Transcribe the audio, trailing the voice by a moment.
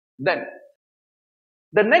Then,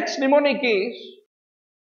 the next mnemonic is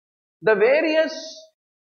the various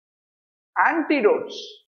antidotes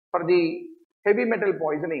for the heavy metal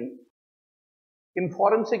poisoning in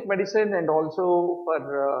forensic medicine and also for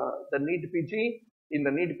the NEET PG, in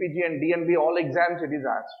the NEET PG and DNB, all exams it is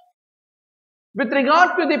asked. With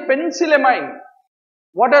regard to the penicillamine,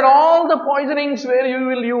 what are all the poisonings where you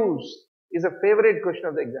will use is a favorite question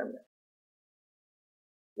of the examiner.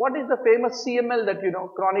 What is the famous CML that you know,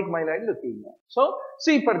 chronic myeloid leukemia? So,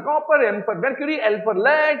 C for copper, M for mercury, L for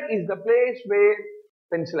lead is the place where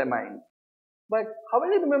penicillamine. But how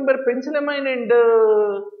will you remember penicillamine and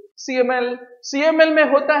CML? CML में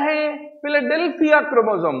होता है Philadelphia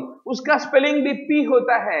chromosome, उसका spelling भी P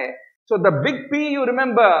होता है. So the big P you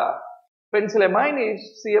remember. Penicillamine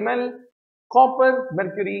is CML, copper,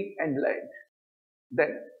 mercury and lead.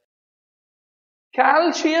 Then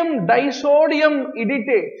calcium disodium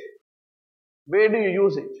edetate. Where do you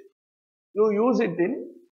use it? You use it in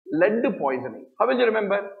lead poisoning. How will you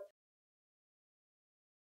remember?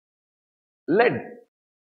 Lead,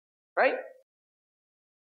 right?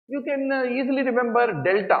 You can easily remember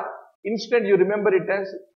delta. Instead, you remember it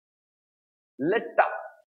as letta.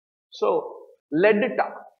 So,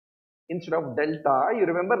 leadta. Instead of delta, you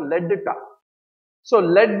remember leadta. So,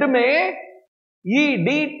 lead mein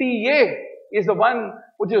EDTA is the one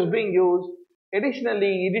which is being used.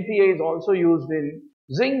 Additionally, EDTA is also used in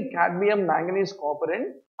zinc, cadmium, manganese, copper and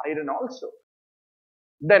iron also.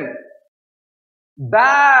 Then,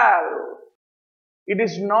 BAL. It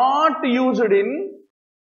is not used in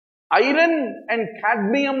iron and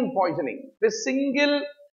cadmium poisoning. This single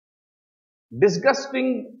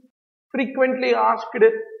disgusting, frequently asked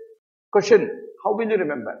question. How will you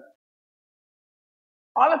remember?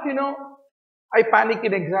 All of you know, I panic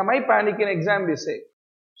in exam we say.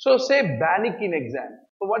 So say panic in exam.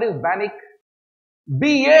 So what is panic?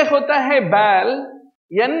 BA hota hai BAL,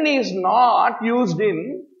 N is not used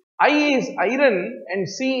in, I is iron and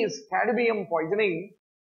C is cadmium poisoning.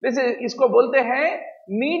 This is, isko bolte hai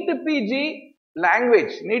NEET PG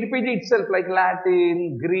language. NEET PG itself like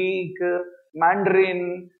Latin, Greek,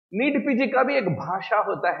 Mandarin. NEET PG का भी एक भाषा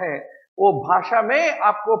होता है. वो भाषा में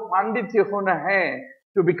आपको पांडित्य होना है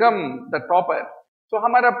to become the topper. So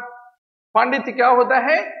हमारा पांडित्य क्या होता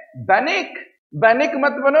है? Panic. Panic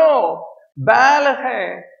मत बनो. BAL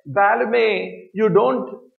है. BAL में you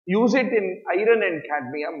don't use it in iron and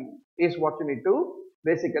cadmium is what you need to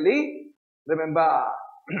basically remember.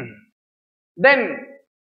 Then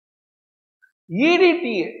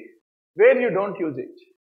EDTA, where you don't use it.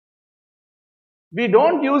 We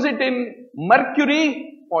don't use it in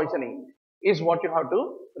mercury poisoning is what you have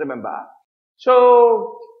to remember.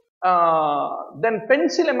 So, then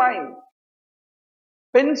penicillamine.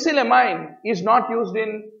 Penicillamine is not used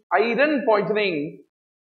in iron poisoning.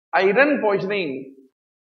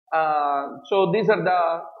 So these are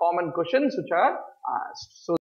the common questions which are asked. So